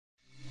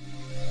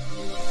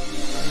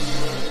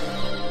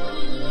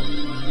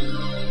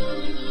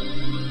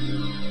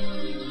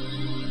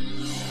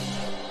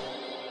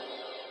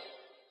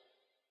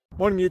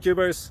Morning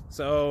YouTubers.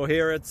 So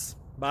here it's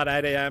about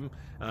 8 a.m.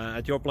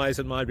 At your place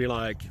it might be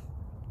like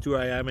 2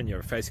 a.m. and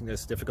you're facing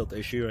this difficult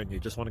issue and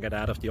you just want to get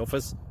out of the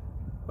office.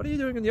 What are you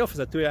doing in the office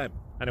at 2 a.m.?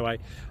 Anyway,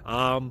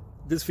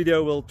 this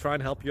video will try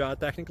and help you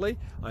out technically.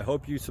 I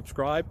hope you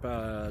subscribe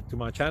to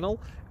my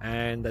channel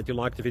and that you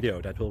like the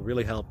video. That will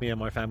really help me and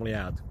my family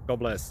out. God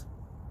bless.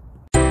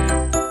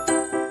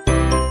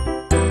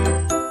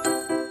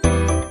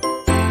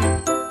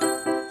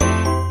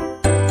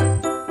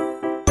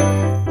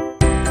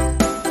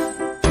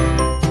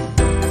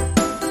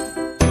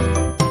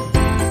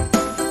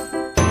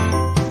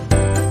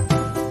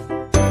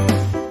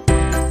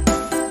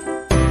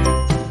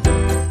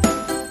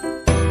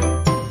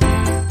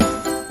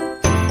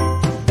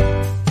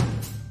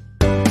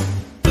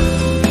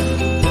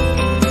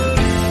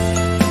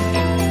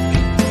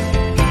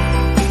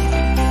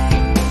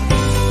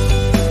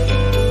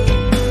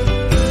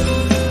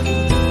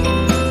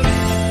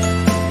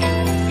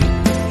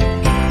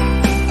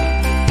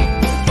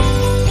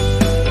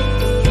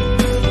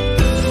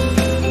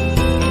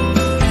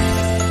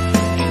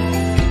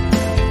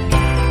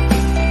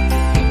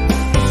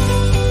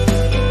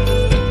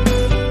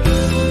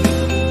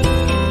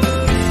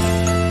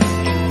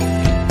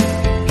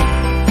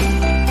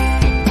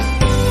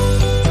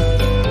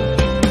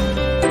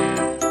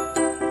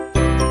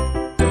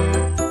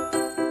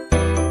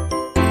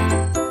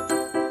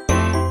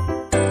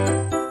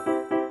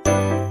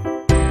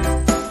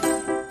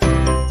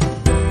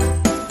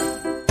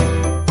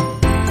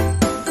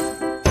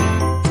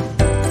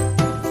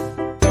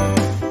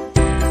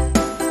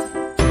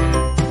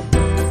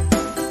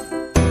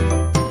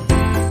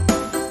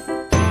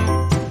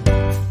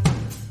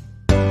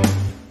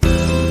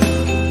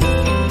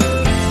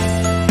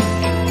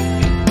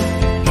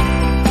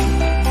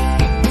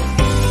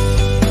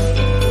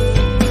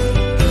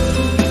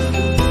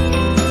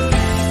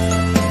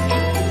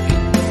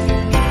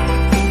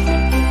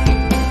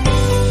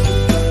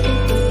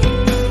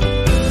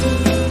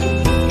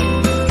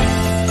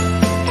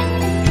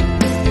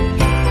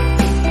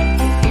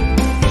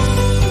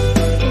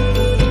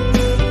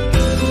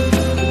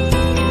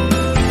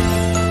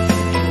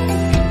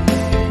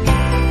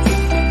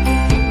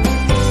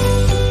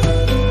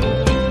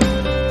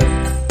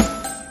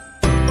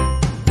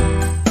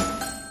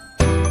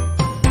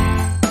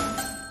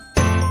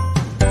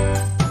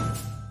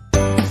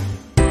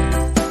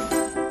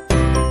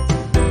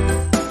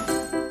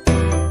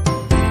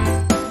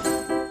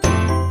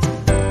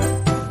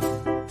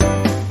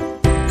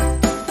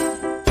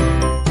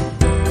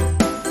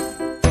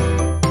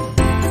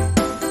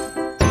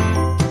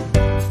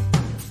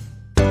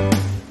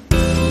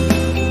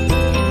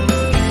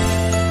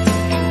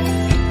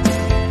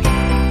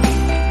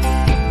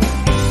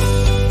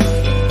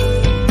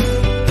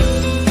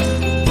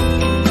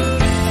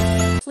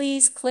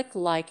 Please click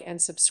like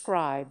and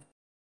subscribe.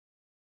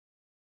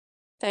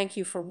 Thank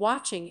you for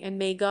watching and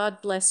may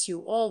God bless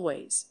you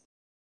always.